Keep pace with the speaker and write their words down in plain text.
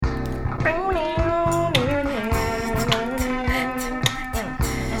Oh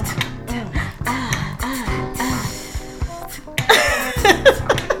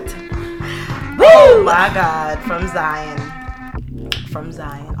my God, from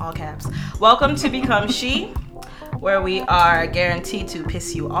Zion, all caps. Welcome to BecomeSHE, where we are guaranteed to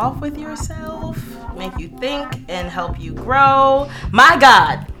piss you off with yourself, make you think, and help you grow. My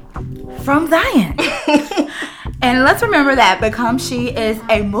God, from Zion. And let's remember that BecomeSHE is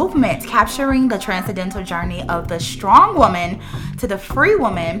a movement capturing the transcendental journey of the strong woman to the free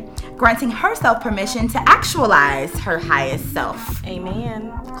woman, granting herself permission to actualize her highest self.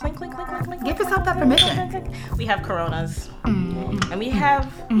 Amen. Clink, clink, clink, clink, clink. Give yourself that permission. We have Coronas. And we have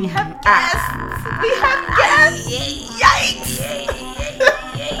guests. We have guests. Yikes.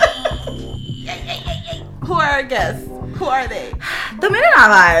 Who are our guests? Who are they? The men in our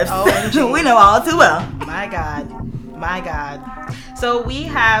lives. Oh, we know all too well. My God. So we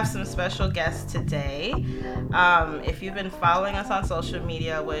have some special guests today. If you've been following us on social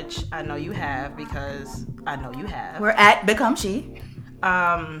media, which I know you have because I know you have. We're at BecomeSHE.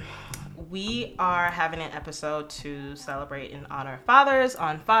 We are having an episode to celebrate and honor fathers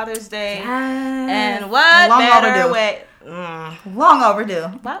on Father's Day. Yes. And what long better overdue. way? Long overdue.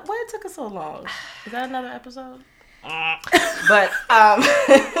 Why it took us so long? Is that another episode? But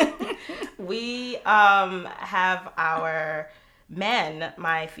we have our men,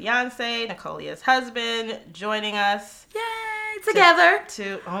 my fiance, Nicolia's husband, joining us. Yay, together.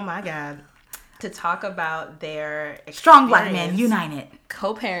 Oh my God. To talk about their strong black men united,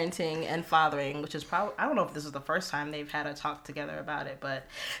 co-parenting and fathering, which is probably, I don't know if this is the first time they've had a talk together about it, but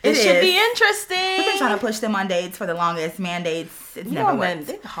it should be interesting. We've been trying to push them on dates for the longest. Mandates, it's never worked.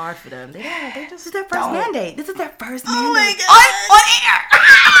 It's hard for them. They just this is their first mandate. This is their first mandate. Oh my God. On air.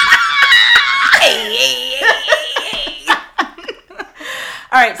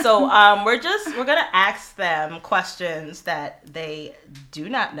 All right, so we're gonna ask them questions that they do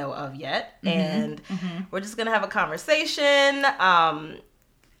not know of yet, and we're just gonna have a conversation,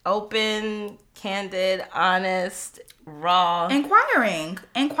 open, candid, honest, raw, inquiring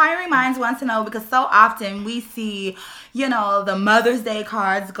minds want to know, because so often we see, the Mother's Day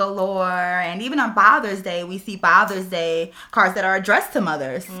cards galore, and even on Father's Day we see Father's Day cards that are addressed to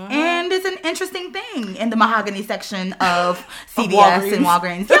mothers, and it's an interesting thing in the mahogany section of CVS and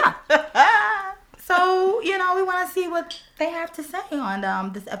Walgreens. Yeah. So we want to see what they have to say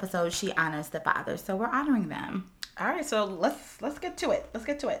on this episode. She honors the fathers, so we're honoring them. All right, so let's get to it.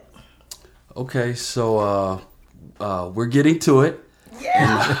 Okay, so we're getting to it.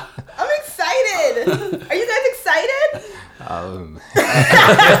 Yeah, I'm excited. Are you guys excited?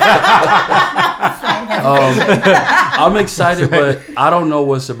 I'm excited, but I don't know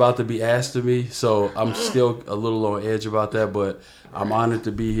what's about to be asked of me, so I'm still a little on edge about that, but I'm honored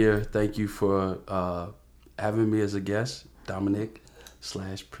to be here. Thank you for having me as a guest, Dominic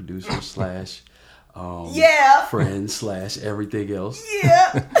 / producer / friend / everything else.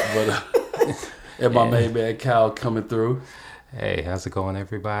 Yeah. But and my main man Cal coming through. Hey, how's it going,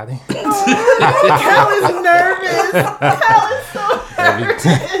 everybody? Cal is nervous. Cal is so nervous.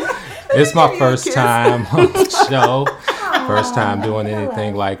 It's my first time on the show. First time doing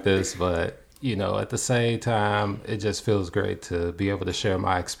anything like this, but at the same time, it just feels great to be able to share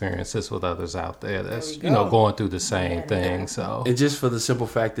my experiences with others out there that's, going through the same thing. So, and just for the simple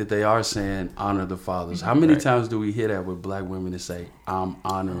fact that they are saying honor the fathers. How many times do we hear that with black women that say, I'm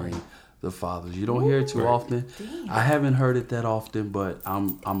honoring the fathers? You don't hear it too often. I haven't heard it that often, but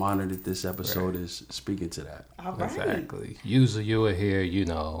I'm honored that this episode is speaking to that. All right. Exactly. Usually you will hear,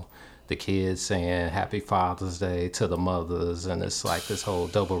 the kids saying Happy Father's Day to the mothers, and it's like this whole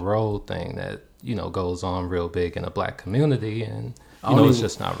double role thing that goes on real big in the black community, and it's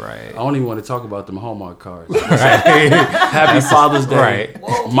just not right. I don't even want to talk about them Hallmark cards. Right. Happy Father's Day, right.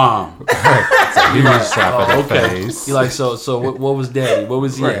 Mom. Right. So you just slap it in the face. You're like, so what was Daddy? What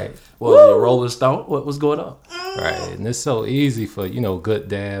was he at? Was he a Rolling Stone? What was going on? Right, and it's so easy for good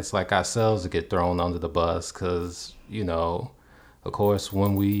dads like ourselves to get thrown under the bus because of course,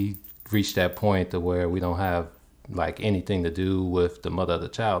 when we reach that point to where we don't have like anything to do with the mother of the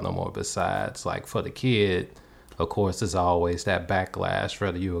child no more, besides like for the kid, of course, there's always that backlash,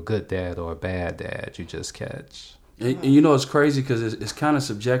 whether you're a good dad or a bad dad, you just catch. And it's crazy because it's kind of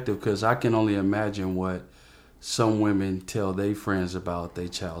subjective, because I can only imagine what some women tell their friends about their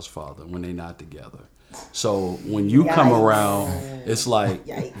child's father when they're not together. So when you come around, it's like,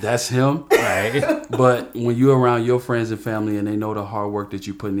 that's him, right? But when you're around your friends and family and they know the hard work that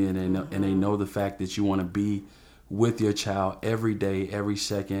you're putting in, and they know the fact that you want to be with your child every day, every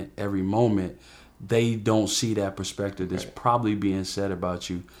second, every moment, they don't see that perspective that's probably being said about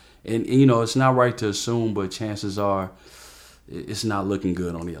you. And you know, it's not right to assume, but chances are it's not looking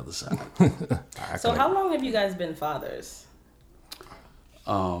good on the other side. So how long have you guys been fathers?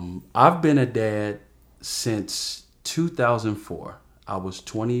 I've been a dad since 2004. I was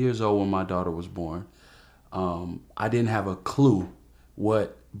 20 years old when my daughter was born. I didn't have a clue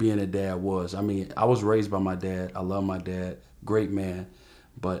what being a dad was. I mean, I was raised by my dad. I love my dad. Great man.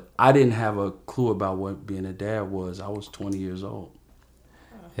 But I didn't have a clue about what being a dad was. I was 20 years old.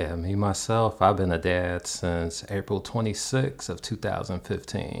 Yeah, me, myself, I've been a dad since April 26th of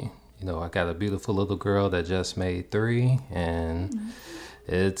 2015. You know, I got a beautiful little girl that just made 3, and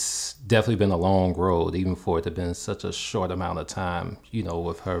it's definitely been a long road, even for it to have been such a short amount of time, you know,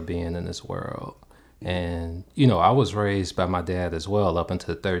 with her being in this world. And, you know, I was raised by my dad as well up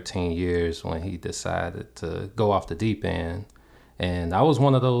until 13 years when he decided to go off the deep end. And I was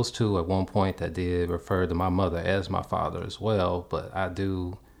one of those two at one point that did refer to my mother as my father as well. But I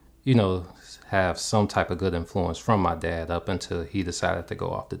do, you know, have some type of good influence from my dad up until he decided to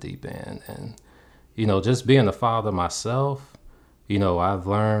go off the deep end. And, you know, just being a father myself, you know, I've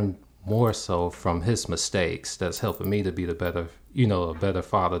learned more so from his mistakes that's helping me to be the better, you know, a better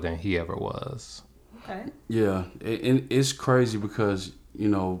father than he ever was. Okay. Yeah, and it's crazy because, you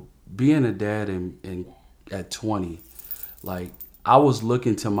know, being a dad and at 20, like, I was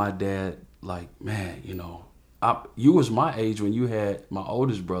looking to my dad like, man, you know, you was my age when you had my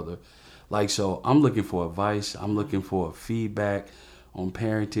oldest brother. Like, so I'm looking for advice. I'm looking for feedback on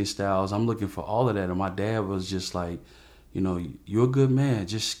parenting styles. I'm looking for all of that. And my dad was just like, you know, you're a good man.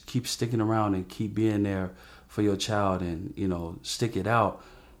 Just keep sticking around and keep being there for your child and, you know, stick it out.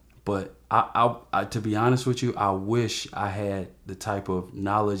 But I to be honest with you, I wish I had the type of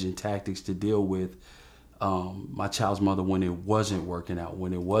knowledge and tactics to deal with my child's mother when it wasn't working out,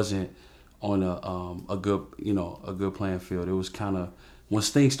 when it wasn't on a good playing field. It was kind of, once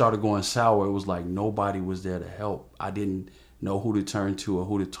things started going sour, it was like nobody was there to help. I didn't know who to turn to or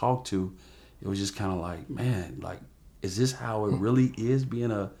who to talk to. It was just kind of like, man, like, is this how it really is being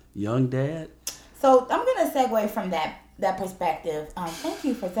a young dad? So I'm going to segue from that perspective. Thank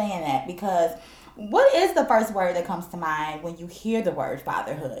you for saying that, because what is the first word that comes to mind when you hear the word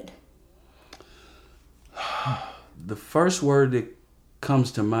fatherhood? The first word that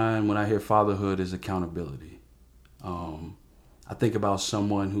comes to mind when I hear fatherhood is accountability. I think about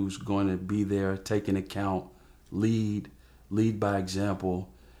someone who's going to be there, take an account, lead by example,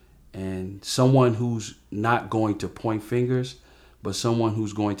 and someone who's not going to point fingers, but someone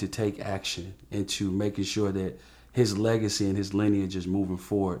who's going to take action into making sure that his legacy and his lineage is moving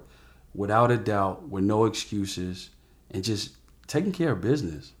forward without a doubt, with no excuses, and just taking care of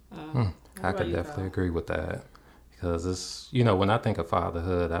business. I could definitely agree with that, because it's, you know, when I think of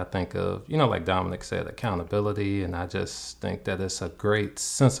fatherhood, I think of, you know, like Dominic said, accountability, and I just think that it's a great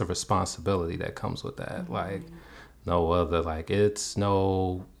sense of responsibility that comes with that. Like no other, like it's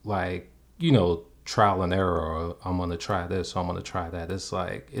no, like, you know, trial and error, or I'm going to try this, or I'm going to try that. It's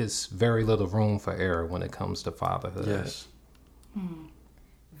like, it's very little room for error when it comes to fatherhood. Yes.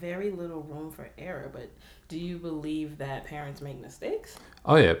 Very little room for error, but do you believe that parents make mistakes?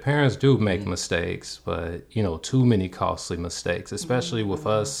 Oh yeah, parents do make mistakes, but, you know, too many costly mistakes, especially with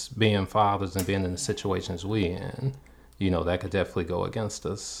us being fathers and being in the situations we in, you know, that could definitely go against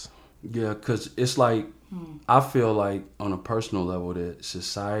us. Yeah, because it's like, I feel like on a personal level that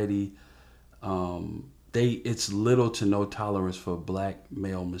society, it's little to no tolerance for black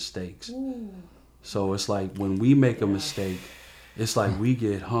male mistakes. So it's like when we make a mistake, it's like we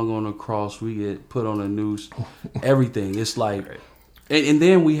get hung on a cross, we get put on a noose, everything. It's like, and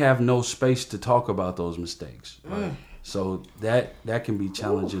then we have no space to talk about those mistakes. Right? So that can be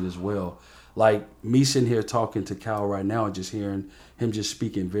challenging as well. Like me sitting here talking to Kyle right now and just hearing him just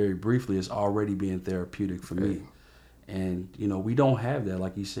speaking very briefly is already being therapeutic for me. And, you know, we don't have that.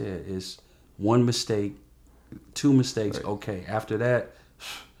 Like you said, it's one mistake, 2 mistakes. Right. Okay. After that,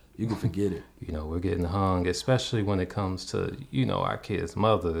 you can forget it. You know, we're getting hung, especially when it comes to, you know, our kids'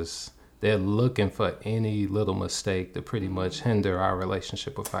 mothers. They're looking for any little mistake to pretty much hinder our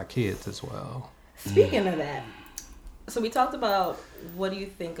relationship with our kids as well. Speaking of that, so we talked about what do you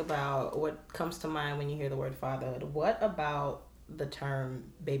think about, what comes to mind when you hear the word fatherhood. What about the term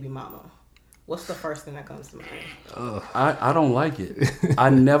baby mama? What's the first thing that comes to mind? I don't like it. I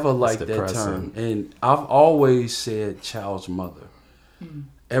never liked that term. And I've always said child's mother.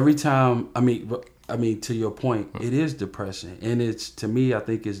 Every time, I mean, to your point, it is depressing. And it's, to me, I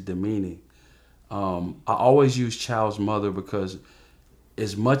think it's demeaning. I always use child's mother because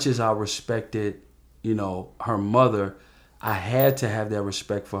as much as I respected, you know, her mother, I had to have that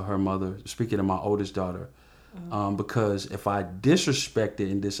respect for her mother. Speaking of my oldest daughter, Because if I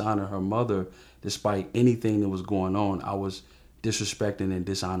disrespected and dishonored her mother, despite anything that was going on, I was disrespecting and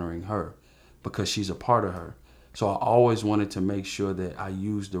dishonoring her because she's a part of her. So I always wanted to make sure that I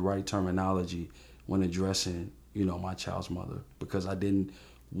used the right terminology when addressing, my child's mother, because I didn't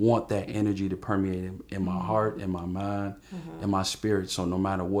want that energy to permeate in my heart, in my mind, in my spirit. So no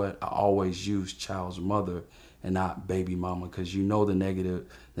matter what, I always use child's mother and not baby mama, because the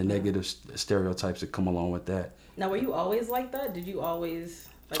negative stereotypes that come along with that. Now, were you always like that? Did you always?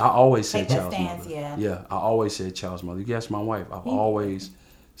 I always said take that child's stance, mother. Yeah, I always said child's mother. You can ask my wife. I've always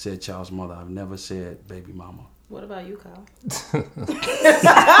said child's mother. I've never said baby mama. What about you, Kyle?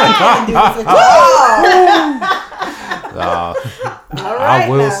 I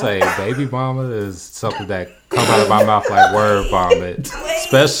will say baby mama is something that comes out of my mouth like word vomit.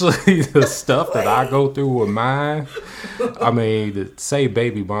 Especially the stuff that I go through with mine. I mean, to say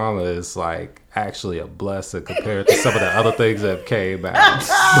baby mama is like actually a blessing compared to some of the other things that came out.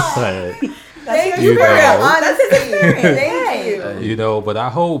 But, that's his experience. But I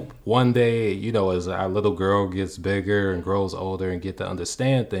hope one day, as our little girl gets bigger and grows older and get to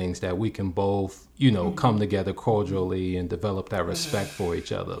understand things, that we can both, come together cordially and develop that respect for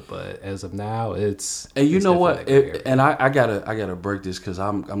each other. But as of now, it's you know what? I gotta break this because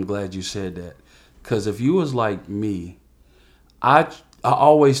I'm glad you said that, because if you was like me, I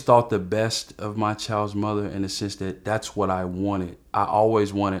always thought the best of my child's mother in the sense that that's what I wanted. I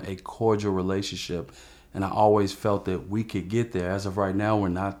always wanted a cordial relationship, and I always felt that we could get there. As of right now, we're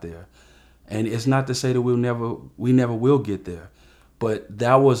not there. And it's not to say that we never will get there. But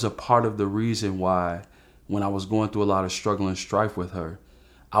that was a part of the reason why when I was going through a lot of struggle and strife with her,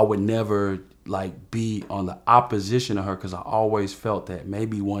 I would never be on the opposition of her, because I always felt that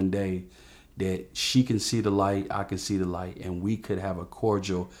maybe one day that she can see the light, I can see the light, and we could have a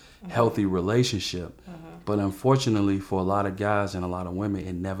cordial, healthy relationship. But unfortunately, for a lot of guys and a lot of women,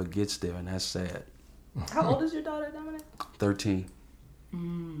 it never gets there, and that's sad. How old is your daughter, Dominic? 13.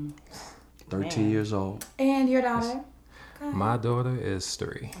 13 years old. And your daughter? My daughter is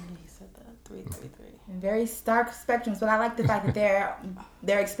 3. He said that. 3. Very stark spectrums, but I like the fact that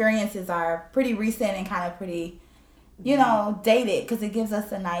their experiences are pretty recent and kind of pretty, dated, because it gives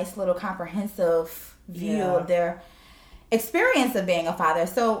us a nice little comprehensive view of their experience of being a father.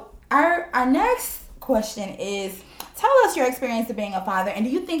 So our next question is, tell us your experience of being a father, and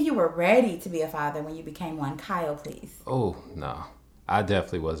do you think you were ready to be a father when you became one? Kyle, please. Oh, no. I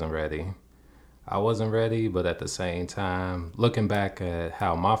definitely wasn't ready. I wasn't ready, but at the same time, looking back at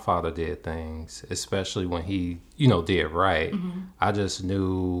how my father did things, especially when he, did right, I just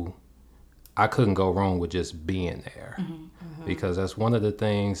knew I couldn't go wrong with just being there. Because that's one of the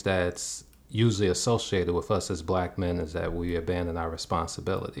things that's usually associated with us as black men, is that we abandon our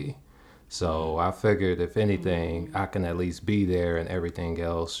responsibility. So I figured, if anything, I can at least be there, and everything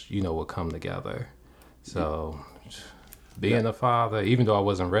else, will come together. So being a father, even though I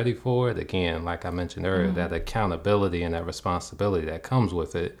wasn't ready for it, again, like I mentioned earlier, that accountability and that responsibility that comes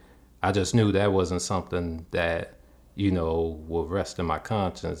with it, I just knew that wasn't something that, would rest in my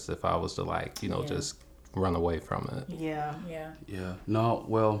conscience if I was to just run away from it. Yeah. No,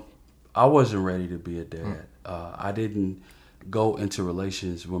 well, I wasn't ready to be a dad. I didn't go into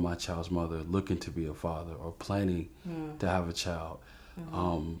relations with my child's mother looking to be a father or planning to have a child.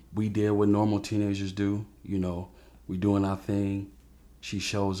 We did what normal teenagers do. We doing our thing. She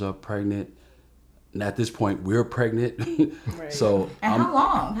shows up pregnant, and at this point, we're pregnant. Right. So, and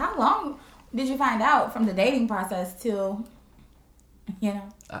how long did you find out from the dating process till,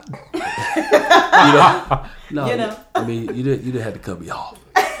 No, I mean, you didn't have to cut me off.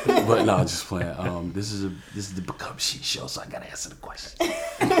 But no, I'm just playing. This is the BecomeSHE show, so I gotta answer the question.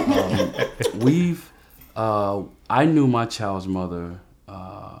 I knew my child's mother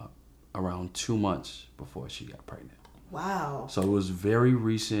around 2 months before she got pregnant. Wow. So it was very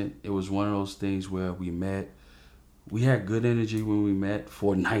recent. It was one of those things where we met. We had good energy when we met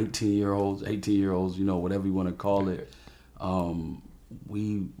for 19-year-olds, 18-year-olds, whatever you want to call it.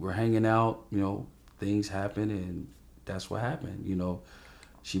 We were hanging out, things happened, and that's what happened.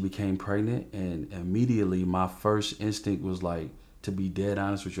 She became pregnant, and immediately my first instinct was to be dead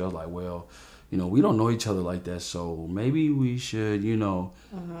honest with you, I was like, well, we don't know each other like that, so maybe we should,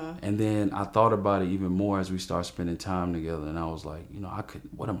 And then I thought about it even more as we started spending time together, and I was like,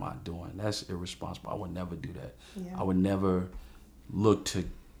 what am I doing? That's irresponsible. I would never do that. Yeah. I would never look to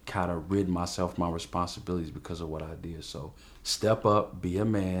kind of rid myself of my responsibilities because of what I did. So step up, be a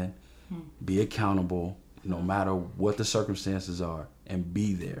man, be accountable, no matter what the circumstances are, and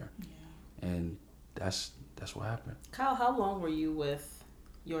be there. Yeah. And that's what happened. Kyle, how long were you with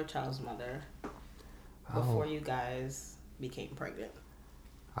your child's mother? before you guys became pregnant?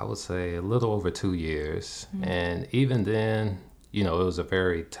 I would say a little over 2 years. And even then, it was a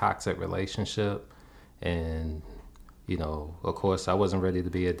very toxic relationship. And, of course, I wasn't ready to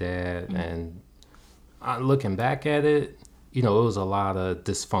be a dad. And looking back at it, it was a lot of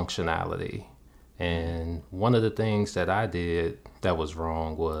dysfunctionality. And one of the things that I did that was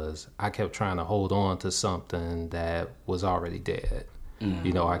wrong was I kept trying to hold on to something that was already dead.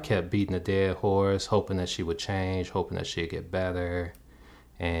 I kept beating a dead horse, hoping that she would change, hoping that she'd get better.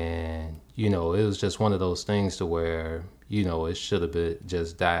 And, it was just one of those things to where, it should have been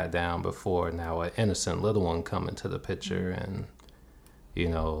just died down before now an innocent little one come into the picture. And,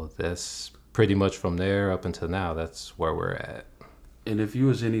 that's pretty much from there up until now, that's where we're at. And if you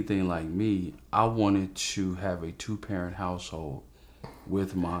was anything like me, I wanted to have a 2-parent household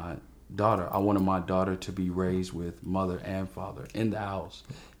with my daughter. I wanted my daughter to be raised with mother and father in the house.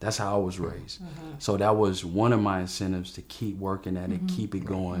 That's how I was raised. So that was one of my incentives to keep working at it, keep it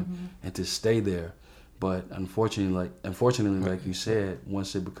going, and to stay there. But unfortunately, like you said,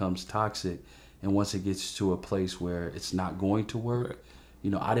 once it becomes toxic and once it gets to a place where it's not going to work,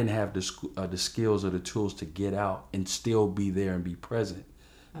 I didn't have the skills or the tools to get out and still be there and be present.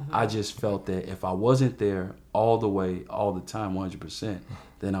 I just felt that if I wasn't there all the way, all the time, 100%,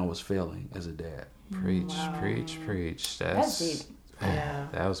 then I was failing as a dad. Preach. That's deep. Yeah.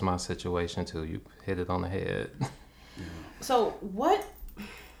 That was my situation too. You hit it on the head. So what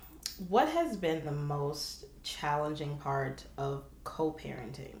has been the most challenging part of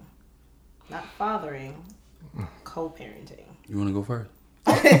co-parenting? Not fathering, co-parenting. You want to go first?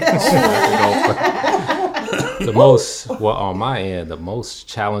 On my end, the most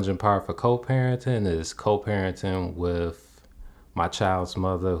challenging part for co-parenting is co-parenting with my child's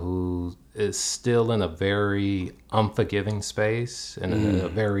mother, who is still in a very unforgiving space and in a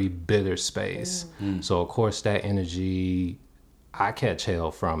very bitter space. So of course that energy, I catch hell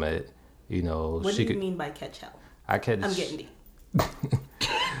from it. What do you mean by catch hell? I'm getting deep.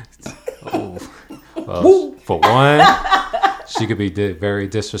 For one, she could be very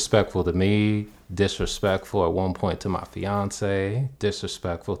disrespectful to me, disrespectful at one point to my fiance,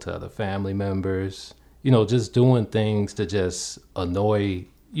 disrespectful to other family members, just doing things to just annoy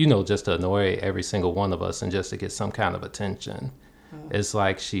every single one of us and just to get some kind of attention. It's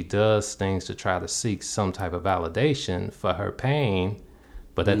like she does things to try to seek some type of validation for her pain,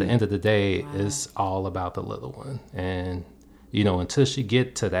 but at the end of the day, it's all about the little one. And, until she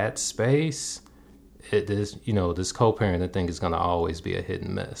get to that space, this co-parenting thing is going to always be a hit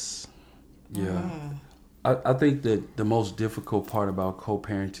and miss. Yeah. I think that the most difficult part about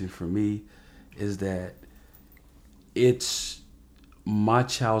co-parenting for me is that it's my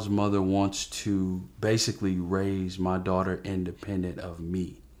child's mother wants to basically raise my daughter independent of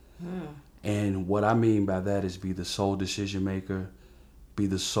me. And what I mean by that is be the sole decision maker, be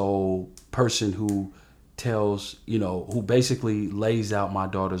the sole person who tells, who basically lays out my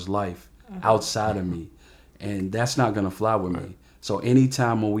daughter's life outside of me. And that's not going to fly with me. So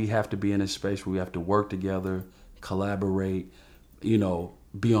anytime when we have to be in a space where we have to work together, collaborate,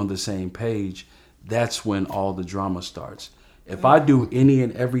 be on the same page, that's when all the drama starts. If I do any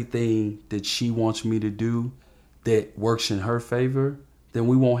and everything that she wants me to do that works in her favor, then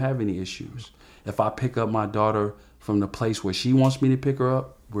we won't have any issues. If I pick up my daughter from the place where she wants me to pick her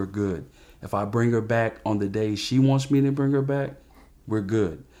up, we're good. If I bring her back on the day she wants me to bring her back, we're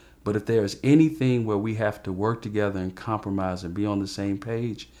good. But if there's anything where we have to work together and compromise and be on the same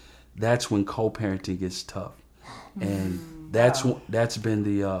page, that's when co-parenting gets tough. And that's been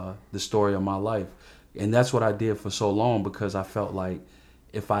the story of my life. And that's what I did for so long, because I felt like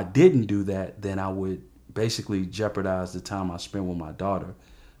if I didn't do that, then I would basically jeopardize the time I spent with my daughter.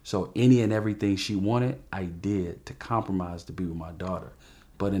 So any and everything she wanted, I did to compromise to be with my daughter.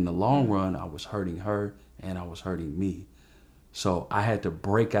 But in the long run, I was hurting her and I was hurting me. So I had to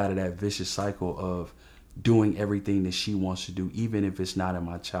break out of that vicious cycle of doing everything that she wants to do, even if it's not in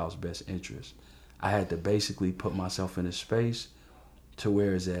my child's best interest. I had to basically put myself in a space to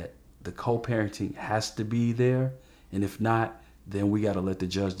where is that the co-parenting has to be there. And if not, then we got to let the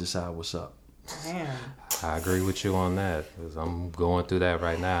judge decide what's up. Damn. I agree with you on that, because I'm going through that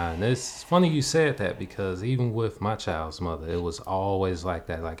right now. And it's funny you said that, because even with my child's mother, it was always like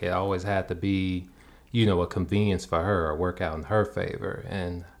that. Like, it always had to be, a convenience for her or work out in her favor.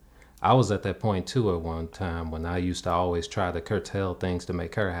 And I was at that point too at one time when I used to always try to curtail things to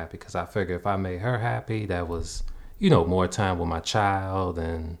make her happy, because I figured if I made her happy, that was, more time with my child,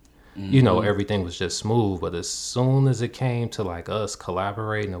 and you know, everything was just smooth. But as soon as it came to like us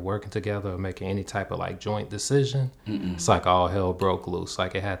collaborating and working together or making any type of like joint decision, it's like all hell broke loose.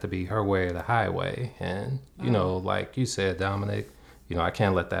 Like it had to be her way or the highway. And, you know, like you said, Dominic, you know, I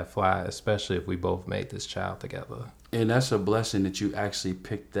can't let that fly, especially if we both made this child together. And that's a blessing that you actually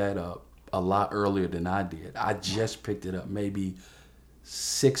picked that up a lot earlier than I did. I just picked it up maybe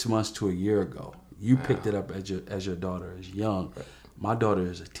 6 months to a year ago. You picked it up as your daughter is young. Right. My daughter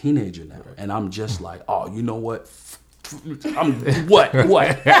is a teenager now, and I'm just like, oh, you know what? I'm what?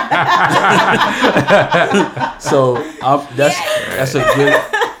 So that's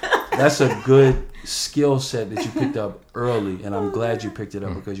a good skill set that you picked up early, and I'm glad you picked it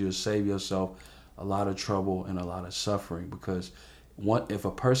up because you'll save yourself a lot of trouble and a lot of suffering. Because if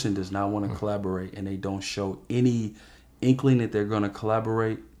a person does not want to collaborate and they don't show any inkling that they're going to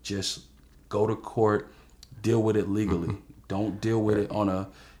collaborate, just go to court, deal with it legally. Don't deal with it on a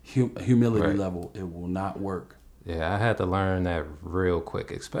humility level. It will not work. Yeah, I had to learn that real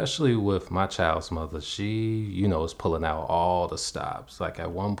quick, especially with my child's mother. She, you know, was pulling out all the stops. Like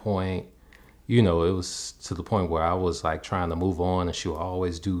at one point, you know, it was to the point where I was like trying to move on and she would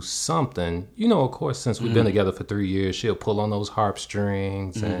always do something. You know, of course, since we've been together for 3 years, she'll pull on those harp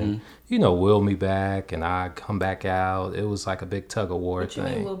strings and, you know, will me back and I come back out. It was like a big tug of war thing.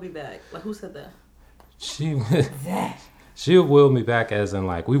 What you mean will be back? Like who said that? She'll will me back as in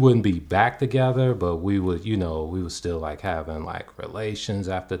like we wouldn't be back together, but we would, you know, we would still like having like relations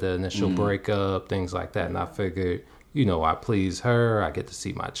after the initial breakup, things like that. And I figured, you know, I please her, I get to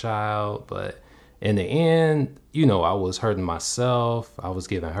see my child. But in the end, you know, I was hurting myself. I was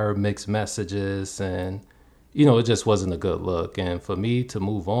giving her mixed messages and, you know, it just wasn't a good look. And for me to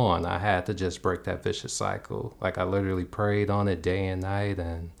move on, I had to just break that vicious cycle. Like I literally prayed on it day and night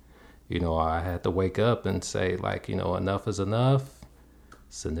and, you know, I had to wake up and say, like, you know, enough is enough.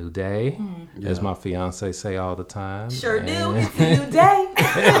 It's a new day, as my fiance say all the time. Sure do. It's a new day.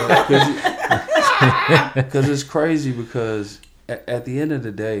 Because it's crazy because at the end of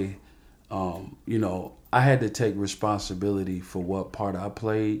the day, you know, I had to take responsibility for what part I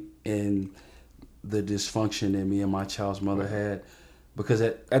played in the dysfunction that me and my child's mother had. Because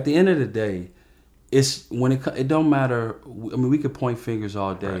at the end of the day, it's when it don't matter. I mean, we could point fingers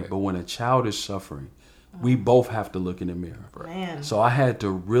all day, but when a child is suffering, we both have to look in the mirror. Man. So I had to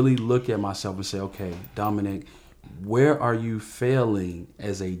really look at myself and say, okay, Dominic, where are you failing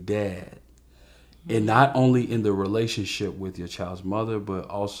as a dad? And not only in the relationship with your child's mother, but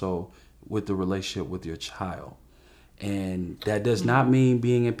also with the relationship with your child. And that does not mean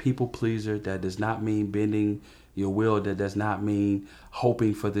being a people pleaser. That does not mean bending your will. That does not mean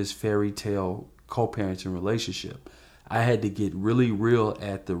hoping for this fairy tale co-parenting relationship. I had to get really real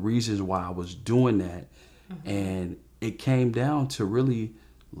at the reasons why I was doing that. And it came down to really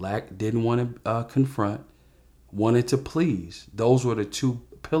didn't want to confront, wanted to please. Those were the two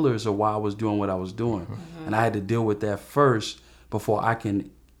pillars of why I was doing what I was doing. And I had to deal with that first before I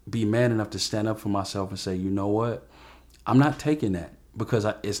can be man enough to stand up for myself and say, you know what? I'm not taking that because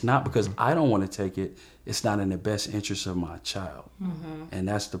it's not because I don't want to take it. It's not in the best interest of my child. And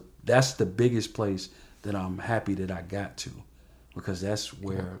that's the biggest place that I'm happy that I got to, because that's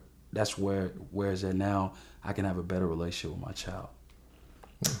where is it now I can have a better relationship with my child.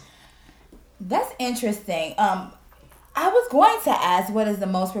 That's interesting. I was going to ask what is the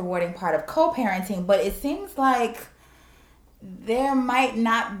most rewarding part of co-parenting, but it seems like there might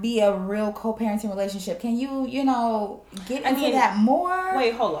not be a real co-parenting relationship. Can you get into that more?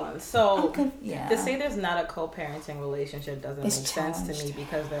 Wait, hold on. So yeah. To say there's not a co-parenting relationship doesn't make sense to me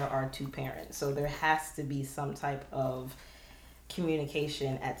because there are two parents. So there has to be some type of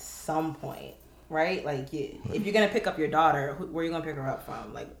communication at some point, right? Like if you're going to pick up your daughter, where are you going to pick her up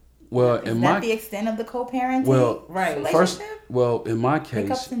from? Like, well, is that the extent of the co-parenting right. First, in my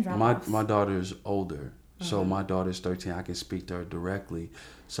case, my daughter is older. So my daughter's 13. I can speak to her directly.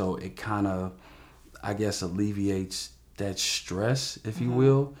 So it kind of, I guess, alleviates that stress, if you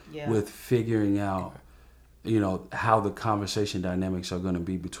will, with figuring out, how the conversation dynamics are going to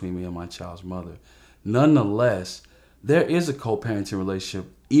be between me and my child's mother. Nonetheless, there is a co-parenting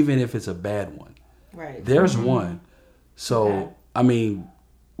relationship, even if it's a bad one. Right. There's one. So, I mean,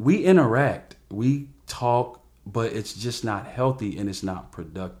 we interact, we talk, but it's just not healthy and it's not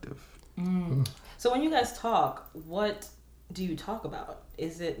productive. So when you guys talk, what do you talk about?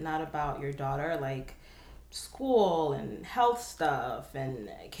 Is it not about your daughter, like school and health stuff?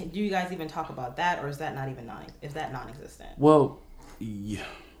 And do you guys even talk about that, or is that not even non-existent? Well, yeah.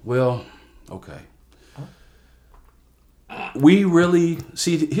 Well, okay. We really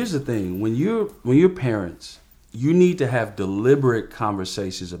see. Here's the thing: when you're parents you need to have deliberate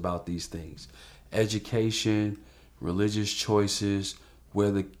conversations about these things. Education, religious choices,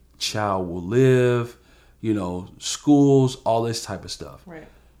 where the child will live, schools, all this type of stuff. Right.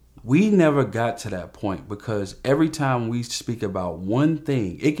 We never got to that point because every time we speak about one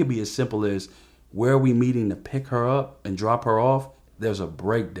thing, it could be as simple as where are we meeting to pick her up and drop her off, there's a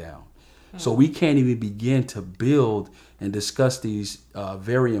breakdown. So we can't even begin to build and discuss these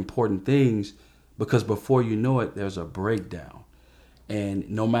very important things because before you know it, there's a breakdown. And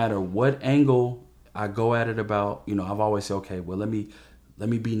no matter what angle I go at it about, I've always said, okay, well, let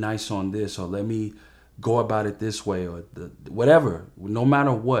me be nice on this, or let me go about it this way, or whatever. No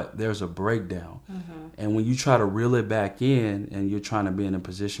matter what, there's a breakdown. And when you try to reel it back in and you're trying to be in a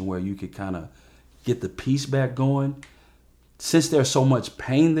position where you could kind of get the peace back going, since there's so much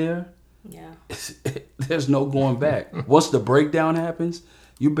pain there, there's no going back. Once the breakdown happens,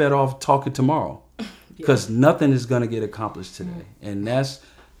 you're better off talking tomorrow because nothing is going to get accomplished today. And that's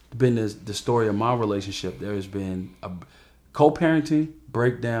been the story of my relationship. There has been a co-parenting,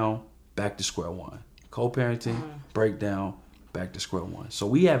 breakdown, back to square one. Co-parenting, breakdown, back to square one. So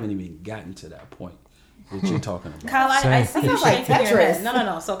we haven't even gotten to that point that you're talking about. Kyle, I see you like shaking your Tetris. head.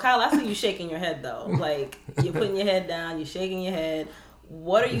 No. So Kyle, I see you shaking your head though. Like you're putting your head down, you're shaking your head.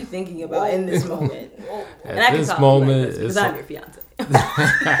 What are you thinking about in this moment? At this moment, because I'm your fiance.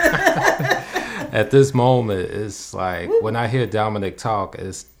 At this moment, it's like when I hear Dominic talk,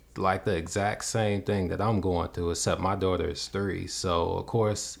 it's like the exact same thing that I'm going through, except my daughter is 3. So of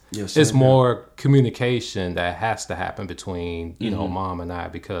course, it's more communication that has to happen between mom and I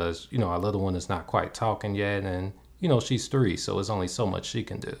because our little one is not quite talking yet, and she's 3, so it's only so much she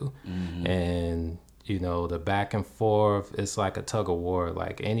can do, and the back and forth, it's like a tug of war.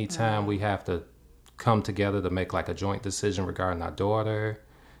 Like anytime we have to come together to make like a joint decision regarding our daughter,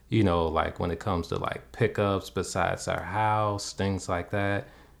 like when it comes to like pickups besides our house, things like that,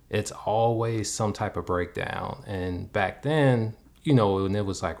 it's always some type of breakdown. And back then, when it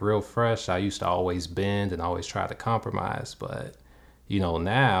was like real fresh, I used to always bend and always try to compromise. But,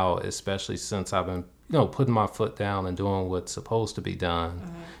 now, especially since I've been, putting my foot down and doing what's supposed to be done,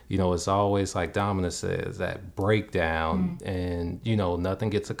 it's always like Dominic says, that breakdown and, nothing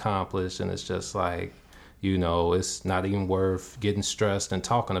gets accomplished. And it's just like, it's not even worth getting stressed and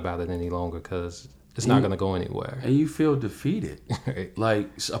talking about it any longer because it's not going to go anywhere. And you feel defeated. Like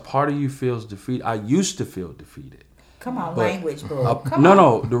a part of you feels defeated. I used to feel defeated. Come on, language, bro.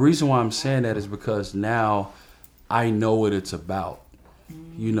 No. The reason why I'm saying that is because now I know what it's about.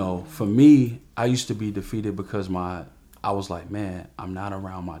 For me, I used to be defeated because I was like, man, I'm not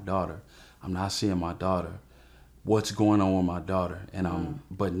around my daughter. I'm not seeing my daughter. What's going on with my daughter? And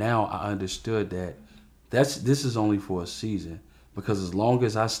but now I understood that this is only for a season, because as long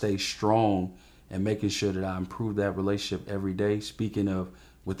as I stay strong and making sure that I improve that relationship every day, speaking of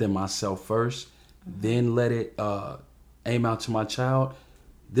within myself first, then let it aim out to my child,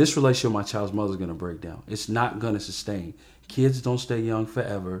 this relationship with my child's mother is going to break down. It's not going to sustain. Kids don't stay young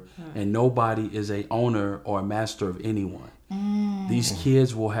forever, and nobody is a owner or a master of anyone. These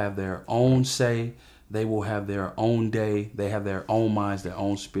kids will have their own say. They will have their own day. They have their own minds, their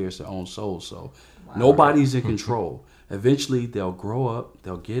own spirits, their own souls. So nobody's in control. Eventually, they'll grow up.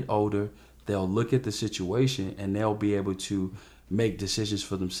 They'll get older. They'll look at the situation, and they'll be able to make decisions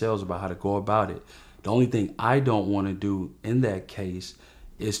for themselves about how to go about it. The only thing I don't want to do in that case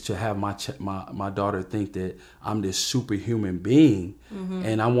is to have my daughter think that I'm this superhuman being,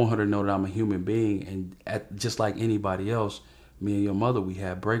 and I want her to know that I'm a human being. And just like anybody else, me and your mother, we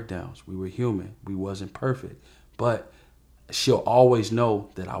had breakdowns. We were human. We wasn't perfect, but she'll always know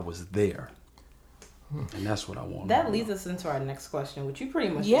that I was there, and that's what I want. That leads us into our next question, which you pretty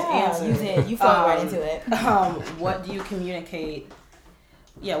much just answered. You did. You fell right into it. What do you communicate?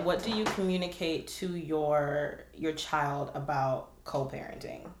 Yeah, what do you communicate to your child about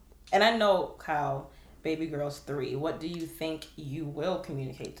co-parenting? And I know, Kyle, baby girl's 3. What do you think you will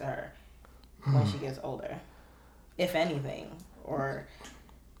communicate to her when she gets older, if anything? Or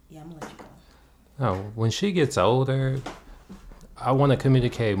I'm gonna let you go. No, when she gets older, I want to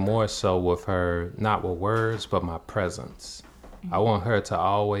communicate more so with her, not with words, but my presence. I want her to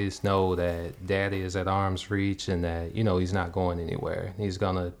always know that daddy is at arm's reach and that, he's not going anywhere. He's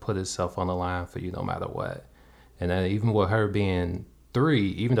going to put himself on the line for you no matter what. And then even with her being 3,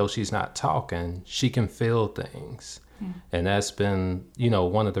 even though she's not talking, she can feel things. And that's been,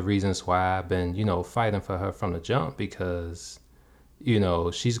 one of the reasons why I've been, fighting for her from the jump, because,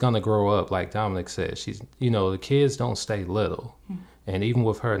 she's going to grow up, like Dominic said. She's, the kids don't stay little. And even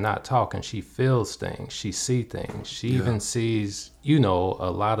with her not talking, she feels things. She sees things. She even sees, a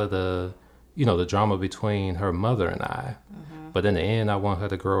lot of the, the drama between her mother and I. But in the end, I want her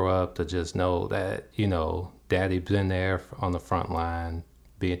to grow up to just know that, daddy been there on the front line,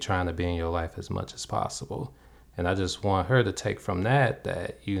 trying to be in your life as much as possible. And I just want her to take from that,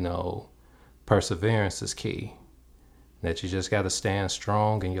 perseverance is key. That you just got to stand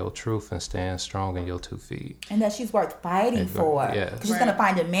strong in your truth and stand strong in your 2 feet. And that she's worth fighting for. Yes. Because she's going to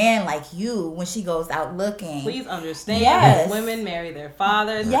find a man like you when she goes out looking. Please understand, yes. women marry their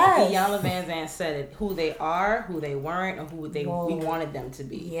fathers. Yes. Iyanla Vanzant said it, who they are, who they weren't, or who we wanted them to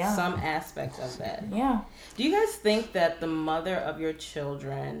be. Yeah. Some aspects of that. Yeah. Do you guys think that the mother of your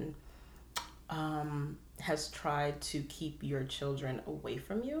children has tried to keep your children away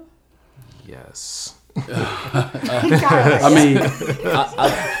from you? Yes. I mean,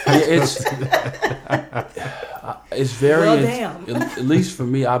 it's very. Well, damn. At least for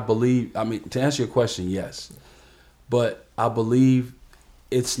me, I believe. I mean, to answer your question, yes, but I believe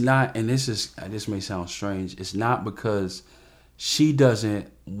it's not. And this may sound strange. It's not because she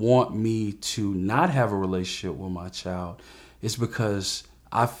doesn't want me to not have a relationship with my child. It's because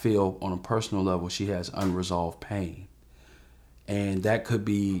I feel on a personal level she has unresolved pain. And that could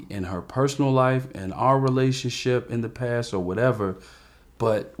be in her personal life, in our relationship in the past, or whatever.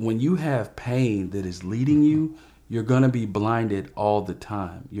 But when you have pain that is leading you, you're going to be blinded all the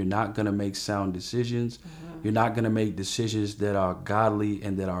time. You're not going to make sound decisions. You're not going to make decisions that are godly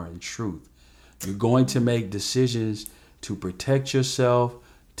and that are in truth. You're going to make decisions to protect yourself,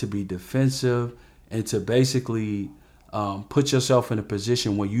 to be defensive, and to basically put yourself in a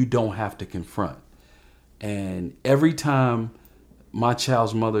position where you don't have to confront. And every time my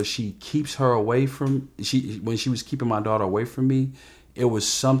child's mother, she keeps her away from, when she was keeping my daughter away from me, it was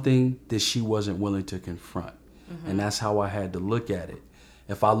something that she wasn't willing to confront. And that's how I had to look at it.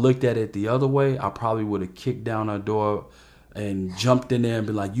 If I looked at it the other way, I probably would have kicked down her door and jumped in there and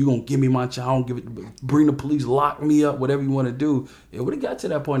been like, you gonna give me my child, bring the police, lock me up, whatever you want to do. It would have got to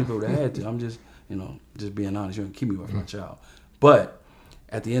that point if it would have had to. I'm just, just being honest, you're gonna keep me away from my child. But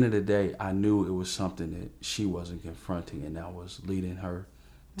at the end of the day, I knew it was something that she wasn't confronting, and that was leading her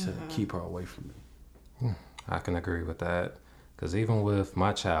to keep her away from me. I can agree with that. Because even with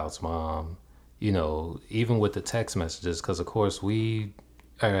my child's mom, even with the text messages, because of course we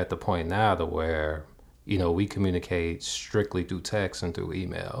are at the point now to where, we communicate strictly through text and through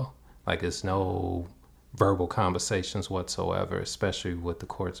email. Like it's no verbal conversations whatsoever, especially with the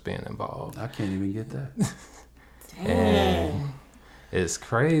courts being involved. I can't even get that. And it's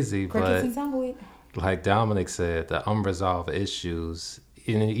crazy, Crickets but and like Dominic said, the unresolved issues,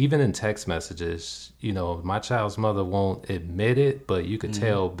 even in text messages, my child's mother won't admit it, but you could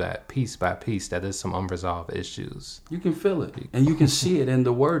tell that piece by piece that there's some unresolved issues. You can feel it, and you can see it in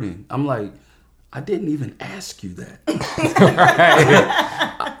the wording. I'm like, I didn't even ask you that. Right.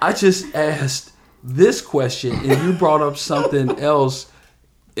 I just asked this question, and you brought up something else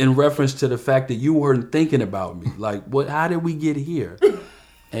in reference to the fact that you weren't thinking about me. Like, how did we get here?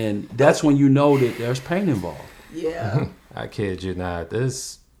 And that's when you know that there's pain involved. Yeah. I kid you not.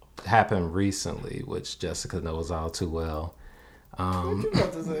 This happened recently, which Jessica knows all too well. What you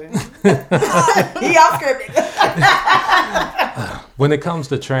about to say? He off scripted. When it comes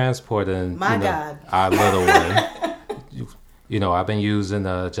to transporting our little one, I've been using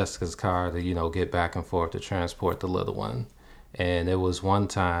Jessica's car to, get back and forth to transport the little one. And there was one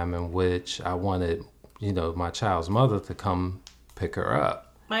time in which I wanted, my child's mother to come pick her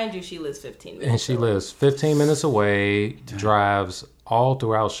up. Mind you, she lives 15 minutes And she lives 15 minutes away, drives all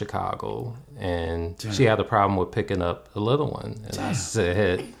throughout Chicago. And she had a problem with picking up the little one. And I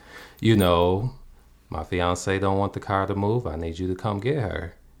said, my fiance don't want the car to move. I need you to come get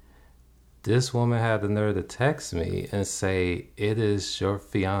her. This woman had the nerve to text me and say, it is your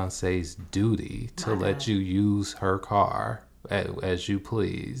fiance's duty to let you use her car as you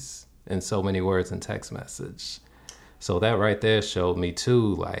please, in so many words in text message. So that right there showed me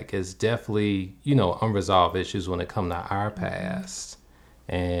too, like it's definitely, unresolved issues when it comes to our past.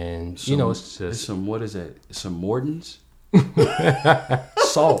 And, it's just... It's some, what is that? Some Morton's?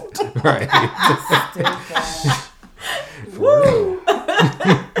 Salt. Right. Woo!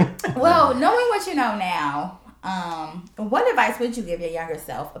 Well, knowing what you know now, what advice would you give your younger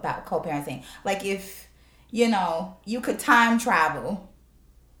self about co-parenting? Like if, you could time travel.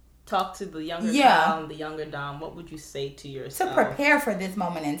 Talk to the younger Dom, the younger Dom. What would you say to yourself? To prepare for this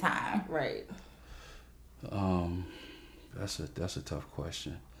moment in time. Right. That's a tough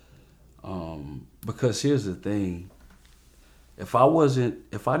question. Because here's the thing. If I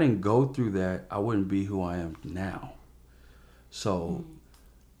didn't go through that, I wouldn't be who I am now. So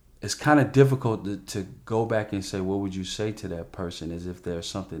it's kind of difficult to go back and say, what would you say to that person, as if there's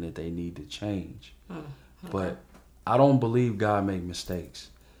something that they need to change. Okay. But I don't believe God make mistakes.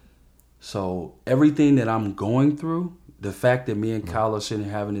 So everything that I'm going through, the fact that me and Kyle are sitting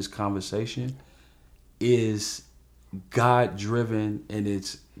here having this conversation is God driven, and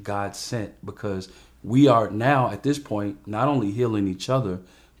it's God sent, because we are now at this point not only healing each other,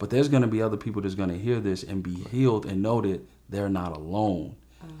 but there's going to be other people that's going to hear this and be healed and know that they're not alone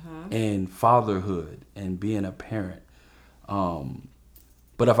in fatherhood and being a parent.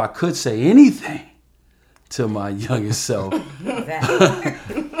 But if I could say anything to my youngest self,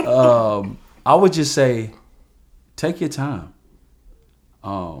 I would just say, take your time.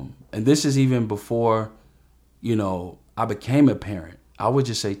 And this is even before, I became a parent. I would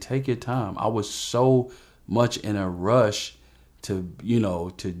just say, take your time. I was so much in a rush to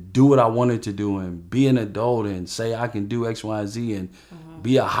do what I wanted to do and be an adult and say I can do X, Y, and Z and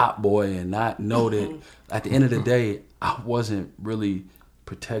be a hot boy, and not know that at the end of the day, I wasn't really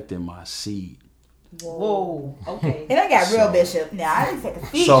protecting my seed. Whoa. Okay. And I got real Bishop now. I didn't take a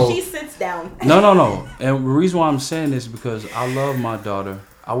seat. She sits down. No. And the reason why I'm saying this is because I love my daughter.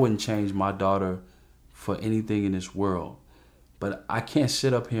 I wouldn't change my daughter for anything in this world. But I can't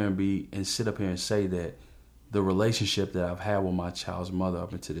sit up here and say that the relationship that I've had with my child's mother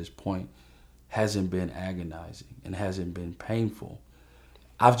up until this point hasn't been agonizing and hasn't been painful.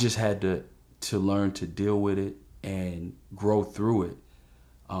 I've just had to learn to deal with it and grow through it.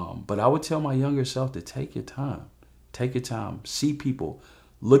 But I would tell my younger self to take your time. Take your time. See people.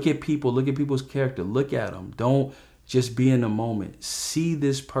 Look at people. Look at people's character. Look at them. Don't just be in the moment. See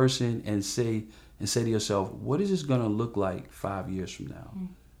this person and say to yourself, what is this going to look like 5 years from now,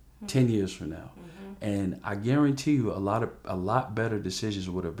 10 years from now? And I guarantee you a lot better decisions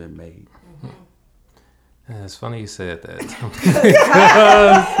would have been made. It's funny you said that.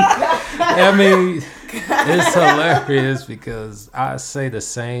 I mean, it's hilarious because I say the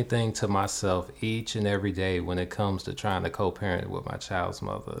same thing to myself each and every day when it comes to trying to co-parent with my child's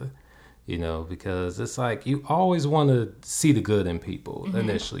mother. Because it's like you always want to see the good in people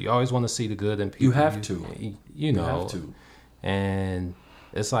initially. You always want to see the good in people. You have to. You have to. And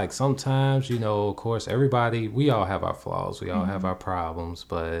it's like sometimes, of course, we all have our flaws. We all have our problems.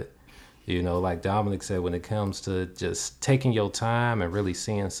 But, like Dominic said, when it comes to just taking your time and really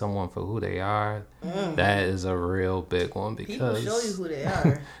seeing someone for who they are, that is a real big one, because people show you who they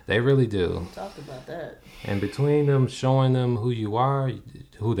are. They really do. We talked about that. And between them showing them who you are,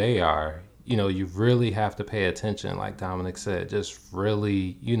 who they are, you really have to pay attention. Like Dominic said, just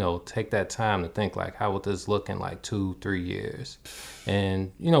really, take that time to think, like, how would this look in like 2-3 years?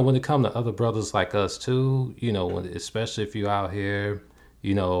 And, when it comes to other brothers like us too, especially if you're out here,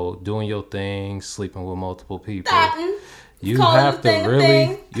 doing your thing, sleeping with multiple people, you have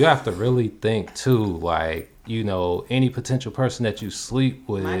to really think too, like, any potential person that you sleep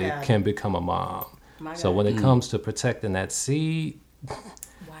with can become a mom. So when it comes to protecting that seed,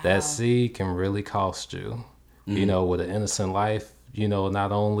 that seed can really cost you, with an innocent life,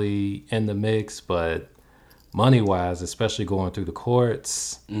 not only in the mix, but money-wise, especially going through the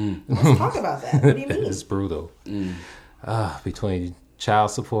courts. Let's talk about that. What do you mean? It's brutal. Between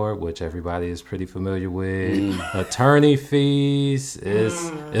child support, which everybody is pretty familiar with, attorney fees,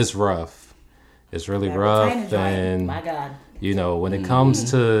 it's rough. It's really rough. And, my God. When it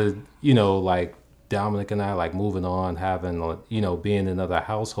comes to, like Dominic and I, like moving on, having, being in other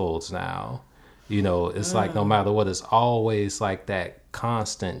households now, it's like no matter what, it's always like that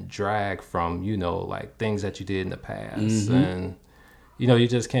constant drag from, like things that you did in the past. And, you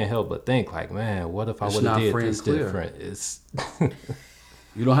just can't help but think, like, man, what if I would have did this different? It's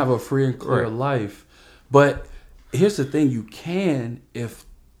you don't have a free and clear life. But here's the thing, you can if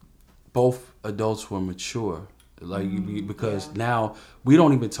both adults were mature. Because now we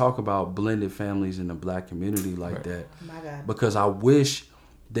don't even talk about blended families in the Black community like that. My God. Because I wish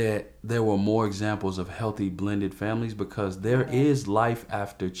that there were more examples of healthy blended families, because there is life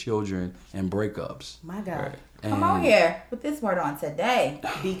after children and breakups. My God. Come on here with this word on today,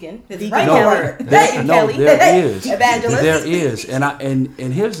 Deacon. Kelly. There is. Evangelist. There is.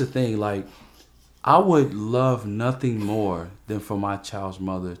 And here's the thing, like, I would love nothing more than for my child's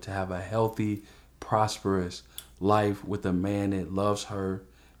mother to have a healthy, prosperous life with a man that loves her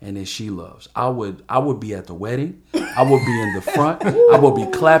and that she loves. I would be at the wedding. I would be in the front. I would be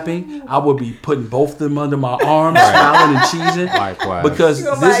clapping. I would be putting both of them under my arms, smiling and cheesing. Likewise. Because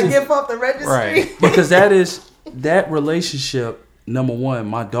you're gonna buy a gift off the registry. Right. Because that relationship, number one,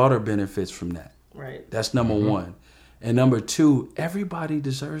 my daughter benefits from that. Right. That's number one. And number two, everybody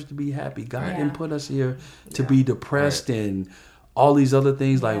deserves to be happy. God didn't put us here to be depressed and all these other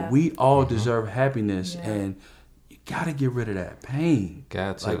things. Yeah. Like, we all deserve happiness, and you gotta get rid of that pain.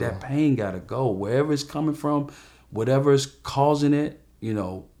 Got to. Like, that pain gotta go. Wherever it's coming from, whatever is causing it, you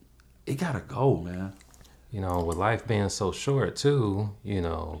know, it gotta go, man. You know, with life being so short too, you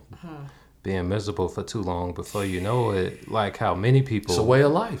know, being miserable for too long before you know it, like how many people, It's a way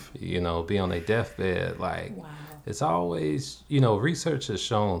of life. you know, be on their deathbed. Like, Wow. it's always, you know, research has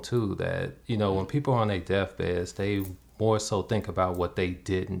shown too that, you know, when people are on their deathbeds, they more so think about what they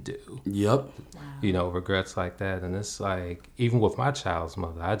didn't do. Yep. You know, regrets like that. And it's like, even with my child's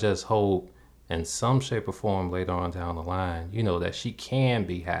mother, I just hope in some shape or form later on down the line, you know, that she can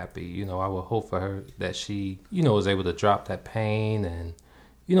be happy. You know, I would hope for her that she, you know, is able to drop that pain and,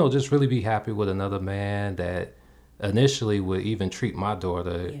 you know, just really be happy with another man that initially would even treat my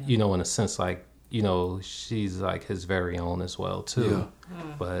daughter, you know, in a sense like, you know, she's like his very own as well too. Yeah.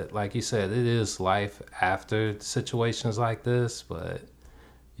 But like you said, it is life after situations like this. But,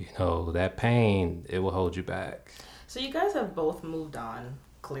 you know, that pain, it will hold you back. So you guys have both moved on,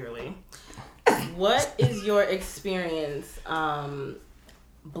 clearly. What is your experience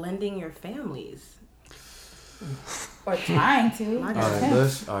blending your families? Or trying to.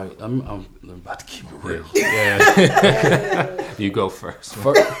 All right, I'm about to keep it real. Yeah. You go first.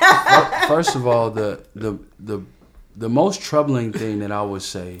 First of all, the most troubling thing that I would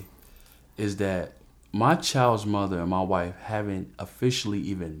say is that my child's mother and my wife haven't officially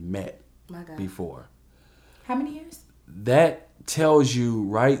even met My God. before. How many years? That tells you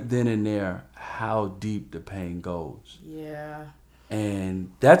right then and there how deep the pain goes. Yeah.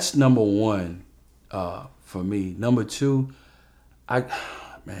 And that's number one for me. Number two, I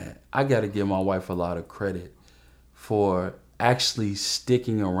got to give my wife a lot of credit for actually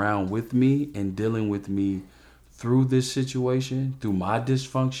sticking around with me and dealing with me through this situation, through my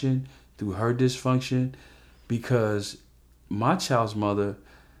dysfunction, through her dysfunction, because my child's mother,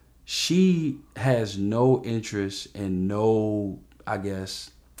 she has no interest and no, I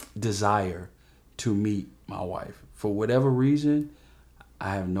guess, desire to meet my wife. For whatever reason,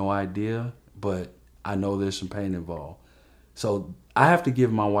 I have no idea, but I know there's some pain involved. So I have to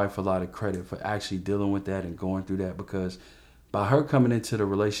give my wife a lot of credit for actually dealing with that and going through that, because by her coming into the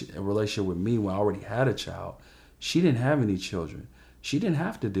relationship with me when I already had a child, she didn't have any children. She didn't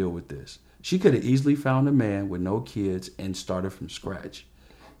have to deal with this. She could have easily found a man with no kids and started from scratch.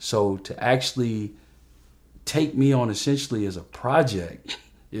 So to actually take me on essentially as a project,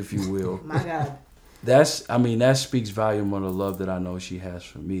 if you will, My God. that speaks volume of the love that I know she has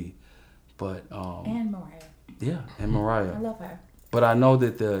for me. But And Mariah. yeah, and Mariah. I love her. But I know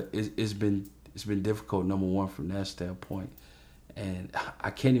that it's been difficult, number one, from that standpoint, and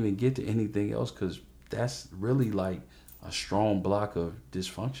I can't even get to anything else because that's really like a strong block of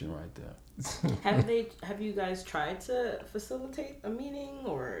dysfunction right there. Have you guys tried to facilitate a meeting,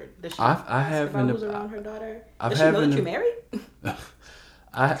 or does she I ask have about in the- who's around her daughter? I've Does she had know in that the- you're married?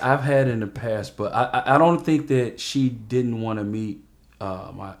 I've had in the past, but I don't think that she didn't want to meet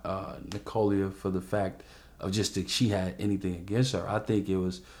my Nicolia for the fact of just that she had anything against her. I think it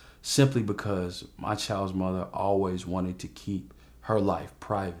was simply because my child's mother always wanted to keep her life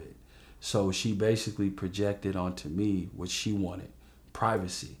private. So she basically projected onto me what she wanted,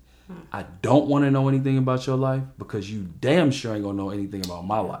 privacy. I don't want to know anything about your life because you damn sure ain't gonna know anything about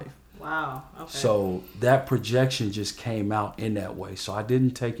my life. Wow. Okay. So that projection just came out in that way. So I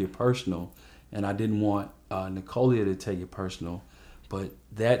didn't take it personal, and I didn't want Nicolia to take it personal. But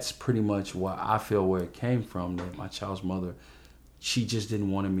that's pretty much what I feel where it came from, that my child's mother, she just didn't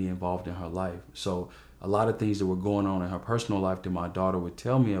want me involved in her life. So a lot of things that were going on in her personal life that my daughter would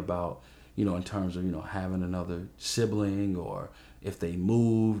tell me about, you know, in terms of, you know, having another sibling, or if they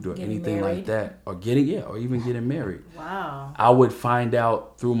moved, or Getting anything married. like that, or or even getting married. Wow. I would find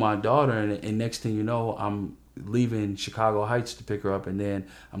out through my daughter, and next thing you know, I'm leaving Chicago Heights to pick her up, and then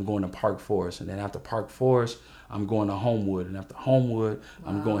I'm going to Park Forest, and then after Park Forest, I'm going to Homewood, and after Homewood,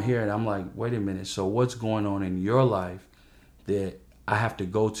 I'm going here, and I'm like, wait a minute, so what's going on in your life that I have to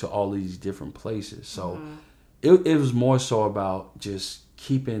go to all these different places? So it was more so about just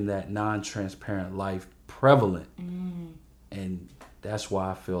keeping that non-transparent life prevalent, and that's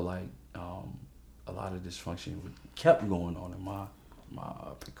why I feel like a lot of dysfunction kept going on in my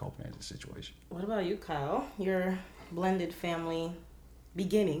co-parenting situation. What about you, Kyle? Your blended family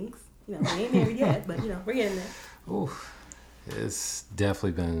beginnings. You know, we ain't married yet, but you know, we're getting there. Oof. It's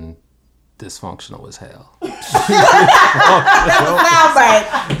definitely been dysfunctional as hell. Sound right.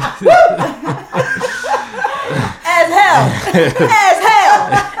 As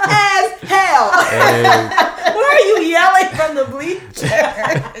hell. And Why are you yelling from the bleachers?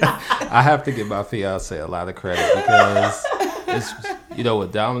 I have to give my fiance a lot of credit because it's,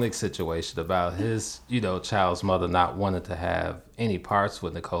 with Dominic's situation about his, child's mother not wanting to have any parts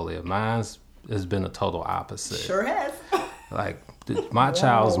with Nicolia. Mine's has been a total opposite. Sure has. Like, my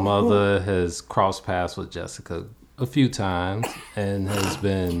child's mother has crossed paths with Jessica a few times and has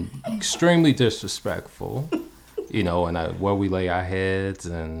been extremely disrespectful, and where we lay our heads,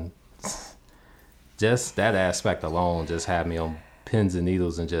 and just that aspect alone just had me on pins and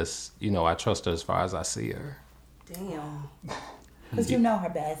needles, and just, I trust her as far as I see her. Damn. Because you know her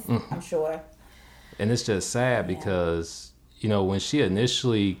best, I'm sure. And it's just sad because, when she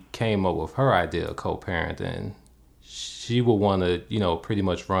initially came up with her idea of co-parenting, she would want to, pretty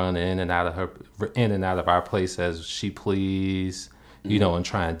much run in and out of our place as she please, and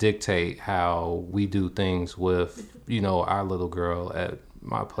try and dictate how we do things with, our little girl at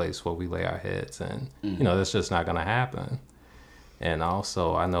my place where we lay our heads. And, that's just not going to happen. And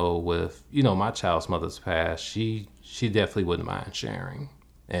also, I know with, my child's mother's past, she definitely wouldn't mind sharing.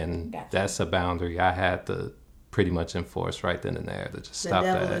 And that's a boundary I had to pretty much enforce right then and there to just stop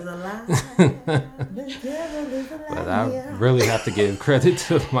that. The devil is a lie. The devil is a lie. But I really have to give credit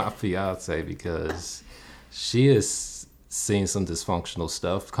to my fiance because she has seen some dysfunctional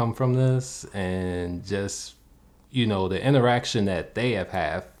stuff come from this, and just, the interaction that they have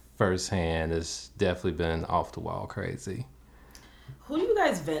had firsthand has definitely been off the wall crazy. Who do you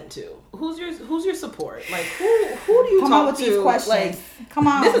guys vent to? Who's your support? Like, who do you Come talk on with to? these questions. Like, come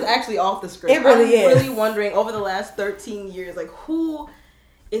on. This is actually off the script. It really is. I'm really wondering, over the last 13 years, like, who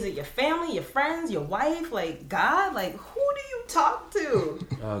is it? Your family, your friends, your wife, like God? Like, who do you talk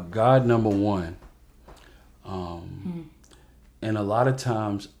to? God, number one. And a lot of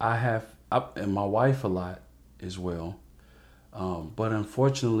times and my wife a lot as well. But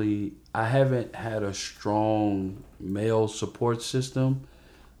unfortunately, I haven't had a strong male support system,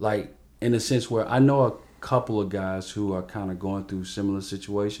 like in a sense where I know a couple of guys who are kind of going through similar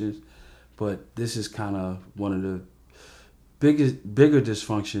situations, but this is kind of one of the bigger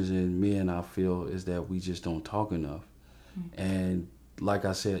dysfunctions in me, and I feel is that we just don't talk enough. And like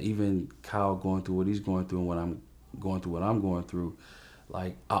I said, even Kyle going through what he's going through, and when I'm going through what I'm going through,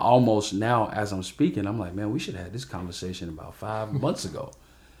 like I almost now, as I'm speaking, I'm like, man, we should have had this conversation about 5 months ago,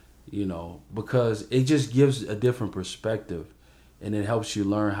 because it just gives a different perspective, and it helps you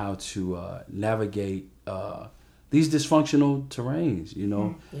learn how to navigate these dysfunctional terrains,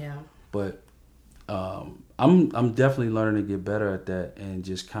 Yeah. But I'm definitely learning to get better at that, and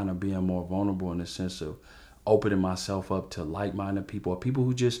just kind of being more vulnerable in the sense of opening myself up to like-minded people, or people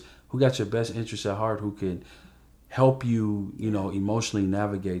who got your best interests at heart, who can help you, emotionally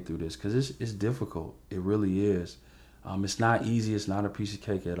navigate through this, because it's difficult. It really is. It's not easy. It's not a piece of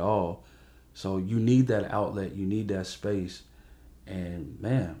cake at all. So you need that outlet. You need that space. And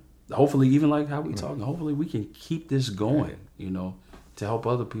man, hopefully, even like how we talking, hopefully we can keep this going, to help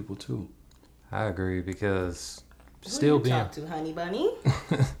other people too. I agree, because Who still do you being talk to, honey bunny?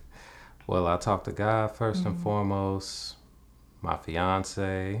 well, I talk to God first and foremost, my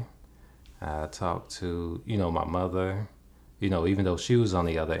fiance. I talked to, my mother, even though she was on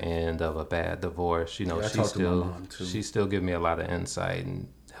the other end of a bad divorce, she still give me a lot of insight and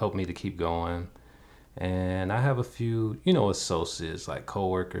help me to keep going. And I have a few, associates, like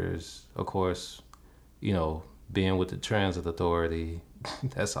coworkers, of course, being with the Transit Authority,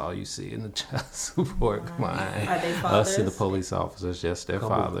 that's all you see in the child support line. Are they fathers? Us and the police officers, yes, they're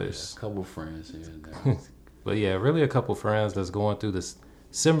fathers. A couple friends here and there. But yeah, really a couple friends that's going through this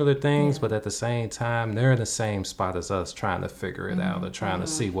similar things, but at the same time, they're in the same spot as us, trying to figure it out or trying to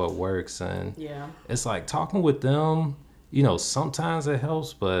see what works. And it's like talking with them, sometimes it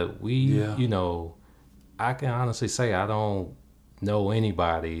helps, but I can honestly say I don't know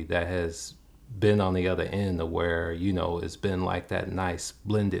anybody that has been on the other end of where, it's been like that nice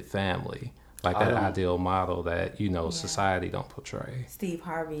blended family, like that ideal model that, society don't portray. Steve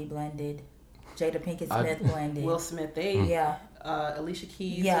Harvey blended. Jada Pinkett Smith blended. Will Smith, Alicia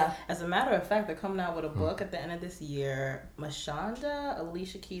Keys. Yeah. As a matter of fact, they're coming out with a book at the end of this year. Mashonda,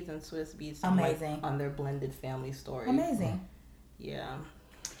 Alicia Keys, and Swiss Beats. Amazing. On their blended family story. Amazing. Yeah.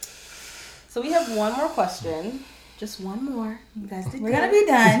 So we have one more question. Just one more. You guys did We're good. going to be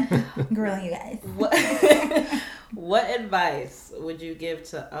done grilling you guys. What advice would you give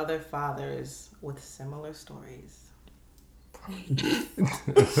to other fathers with similar stories? Share.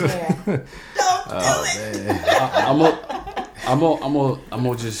 Don't do it. Man. I'm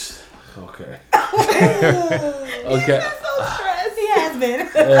gonna just okay. Okay. So stressed. He has been.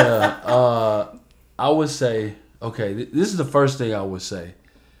 Yeah. I would say, okay, this is the first thing I would say.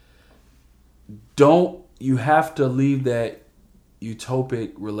 You have to leave that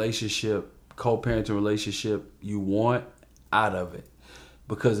utopic relationship, co-parenting relationship you want out of it.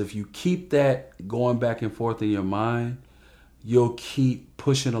 Because if you keep that going back and forth in your mind, you'll keep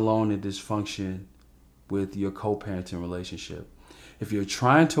pushing along the dysfunction with your co-parenting relationship. If you're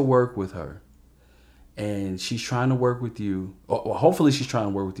trying to work with her and she's trying to work with you, or hopefully she's trying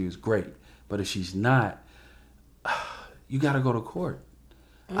to work with you, is great. But if she's not, you got to go to court.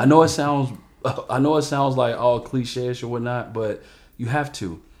 I know it sounds like all cliche-ish or whatnot, but you have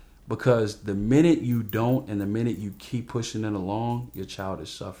to. Because the minute you don't and the minute you keep pushing it along, your child is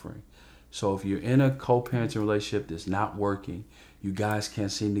suffering. So if you're in a co-parenting relationship that's not working, you guys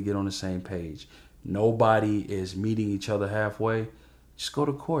can't seem to get on the same page, nobody is meeting each other halfway, just go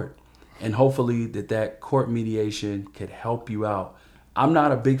to court. And hopefully that court mediation could help you out. I'm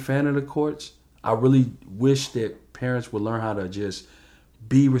not a big fan of the courts. I really wish that parents would learn how to just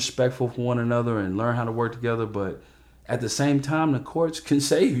be respectful for one another and learn how to work together, but at the same time, the courts can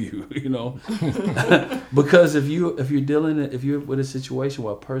save you, because if you're with a situation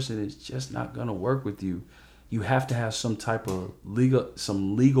where a person is just not going to work with you, you have to have some type of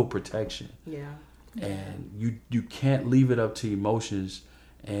legal protection. Yeah. And you can't leave it up to emotions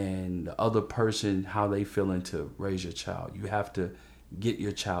and the other person, how they feeling to raise your child. You have to get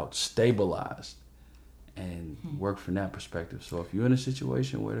your child stabilized and work from that perspective. So if you're in a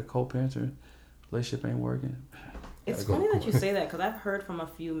situation where the co-parenting relationship ain't working, it's funny that you say that, because I've heard from a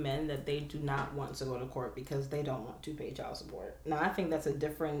few men that they do not want to go to court because they don't want to pay child support. Now, I think that's a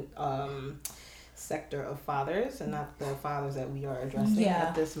different sector of fathers, and not the fathers that we are addressing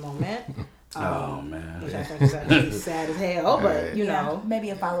at this moment. Oh, man. Which I think is actually sad as hell, but, you know. Maybe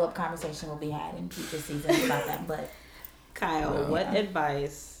a follow-up conversation will be had in future seasons about that, but... Kyle, what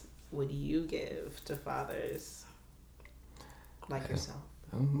advice would you give to fathers like yourself?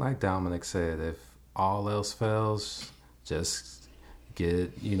 Like Dominic said, if all else fails, just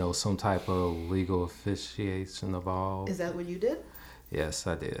get, some type of legal officiation involved. Is that what you did? Yes,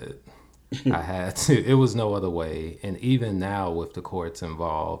 I did. I had to. It was no other way. And even now with the courts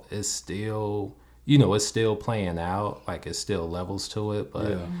involved, it's still, it's still playing out. Like, it's still levels to it.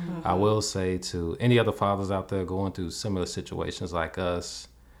 But I will say to any other fathers out there going through similar situations like us,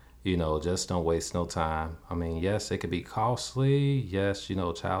 just don't waste no time. I mean, yes, it could be costly. Yes,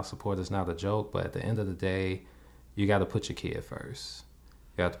 child support is not a joke. But at the end of the day, you got to put your kid first.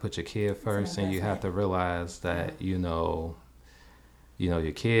 You have to put your kid first, and you have to realize that, your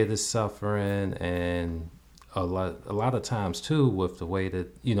kid is suffering. And a lot of times, too, with the way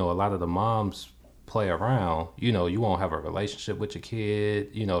that, a lot of the moms play around, you won't have a relationship with your kid,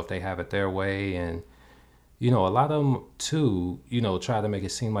 if they have it their way. And a lot of them, too, try to make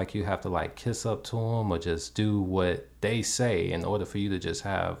it seem like you have to, like, kiss up to them or just do what they say in order for you to just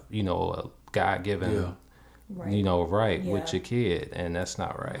have, a God-given, right with your kid. And that's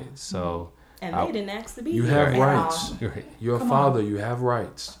not right. So... And they didn't ask to be You here. have rights. You're a father. You have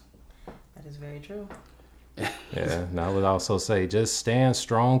rights. That is very true. Yeah, and I would also say just stand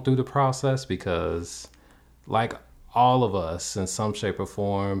strong through the process, because, like all of us, in some shape or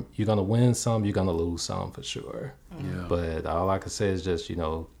form, you're going to win some, you're going to lose some for sure. Yeah. But all I can say is just,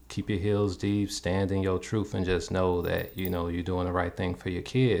 keep your heels deep, stand in your truth, and just know that, you're doing the right thing for your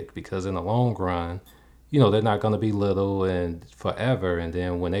kid. Because in the long run, they're not going to be little and forever. And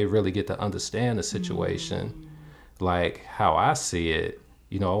then when they really get to understand the situation, like how I see it,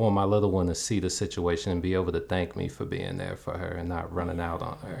 I want my little one to see the situation and be able to thank me for being there for her and not running out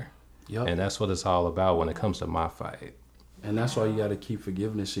on her. Yep. And that's what it's all about when it comes to my fight. And that's why you got to keep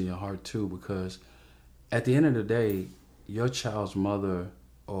forgiveness in your heart, too, because at the end of the day, your child's mother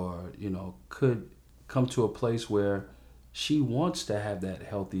could come to a place where she wants to have that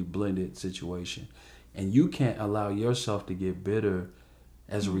healthy, blended situation. And you can't allow yourself to get bitter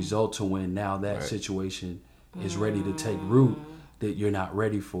as a result to when now that situation is ready to take root, that you're not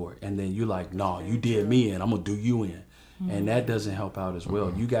ready for it. And then you're like, no, you did me in, I'm going to do you in. And that doesn't help out as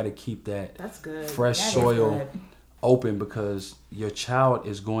well. You got to keep that fresh soil open, because your child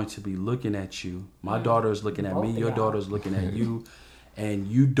is going to be looking at you. My daughter is looking at me. Your daughter is looking at you. And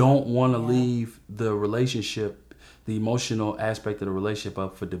you don't want to leave the relationship, the emotional aspect of the relationship,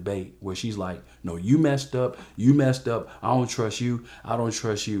 up for debate, where she's like, no, you messed up, I don't trust you, I don't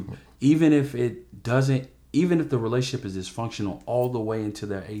trust you. Even if the relationship is dysfunctional all the way into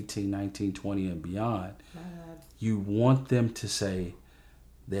their 18, 19, 20 and beyond, you want them to say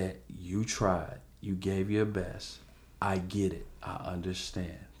that you tried, you gave your best, I get it, I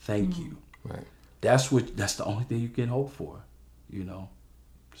understand, thank you. Right. That's the only thing you can hope for,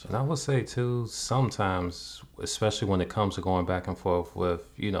 So. And I would say, too, sometimes, especially when it comes to going back and forth with,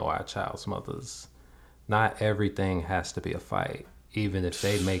 our child's mothers, not everything has to be a fight, even if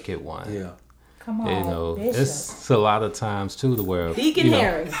they make it one. Yeah. Come on, You know, Bishop. it's a lot of times too to where Deacon you know,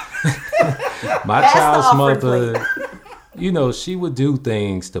 Harry. my That's the child's offering mother, you know, she would do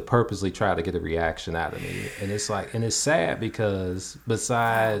things to purposely try to get a reaction out of me. And it's like, and it's sad because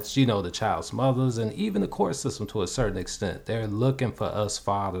besides, you know, the child's mothers and even the court system to a certain extent, they're looking for us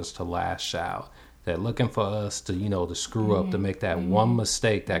fathers to lash out. They're looking for us to, you know, to screw up, to make that one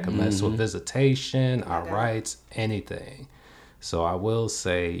mistake that can mess with visitation, our rights, anything. So I will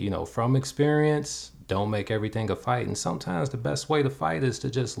say, you know, from experience, don't make everything a fight. And sometimes the best way to fight is to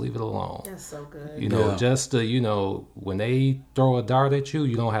just leave it alone. That's so good. You know, just to, you know, when they throw a dart at you,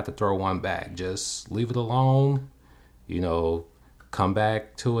 you don't have to throw one back. Just leave it alone. You know, come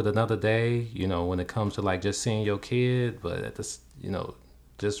back to it another day, you know, when it comes to like just seeing your kid. But at this, you know,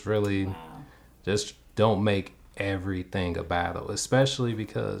 just really, just don't make everything a battle, especially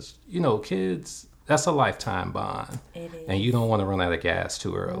because, you know, kids, that's a lifetime bond. It is. And you don't want to run out of gas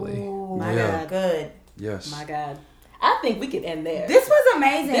too early. Ooh, My Yeah. God. good. Yes. My God. I think we could end there. This was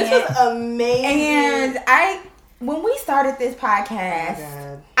amazing. This was amazing. And when we started this Oh podcast, my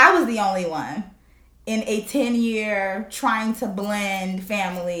God. I was the only one in a 10-year trying to blend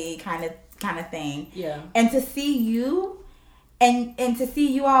family kind of thing. Yeah. And to see you and to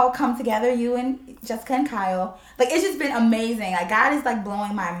see you all come together, you and Jessica and Kyle, like it's just been amazing. Like God is like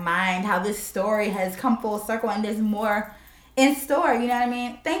blowing my mind how this story has come full circle and there's more in store, you know what I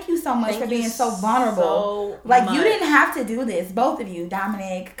mean? Thank you so much Thank for being you so vulnerable. so like much. you didn't have to do this, both of you,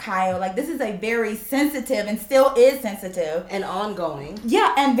 Dominic, Kyle. Like this is a very sensitive and still is sensitive. And ongoing.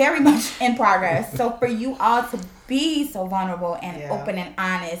 Yeah, and very much in progress. So for you all to be so vulnerable and Yeah. open and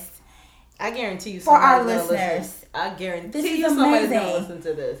honest, I guarantee you For our somebody's gonna listeners, listen. I this guarantee is you somebody's amazing. gonna listen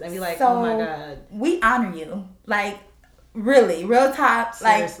to this and be like, so oh my God. we honor you. Like really, real talk.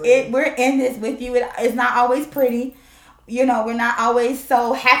 Seriously. Like we're in this with you. It's not always pretty. You know, we're not always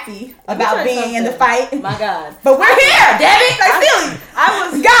so happy Let me about tell you being in the something. fight. My God. But we're here, damn it. Like silly. I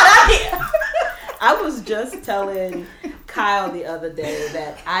was God, I'm here. I was just telling Kyle the other day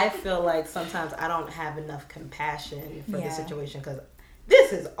that I feel like sometimes I don't have enough compassion for the Yeah. situation because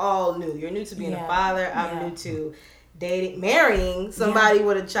this is all new. You're new to being Yeah. a father. I'm Yeah. new to marrying somebody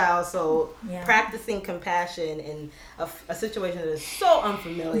with a child. So Yeah. practicing compassion in a situation that is so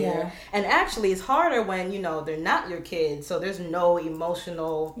unfamiliar. Yeah. And actually it's harder when, you know, they're not your kids. So there's no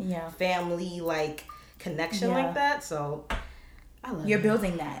emotional Yeah. family like connection Yeah. like that. So I love You're you.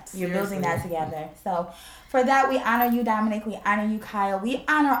 building that. You're building that Seriously. together. So for that, we honor you, Dominic. We honor you, Kyle. We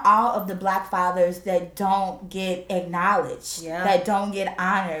honor all of the Black fathers that don't get acknowledged, Yeah. that don't get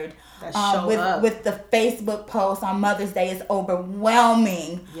honored. That show with up. with the Facebook post on Mother's Day is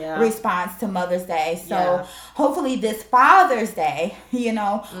overwhelming Yeah. response to Mother's Day. So Yeah. hopefully this Father's Day, you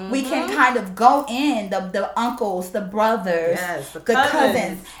know, we can kind of go in the uncles, the brothers, Yes, the the cousins.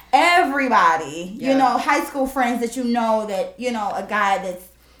 cousins, everybody, Yeah. you know, high school friends that you know, a guy that's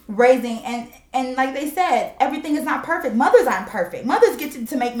raising and like they said, everything is not perfect. Mothers aren't perfect. Mothers get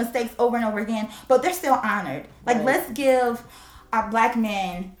to make mistakes over and over again, but they're still honored. Like Right. let's give our Black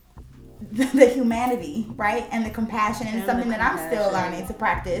men the humanity, right, and the compassion, and And something the that I'm still compassion. learning to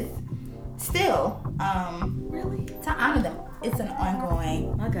practice. Still, Really? to honor them, it's an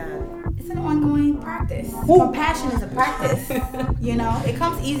ongoing practice. Compassion is a practice. You know, it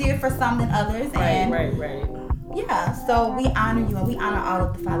comes easier for some than others, and Right. yeah. So we honor you, and we honor all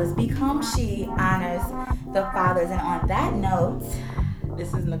of the fathers. BecomeSHE honors the fathers, and on that note,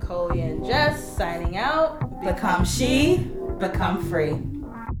 This is Nicole and Jess signing out. BecomeSHE, become free.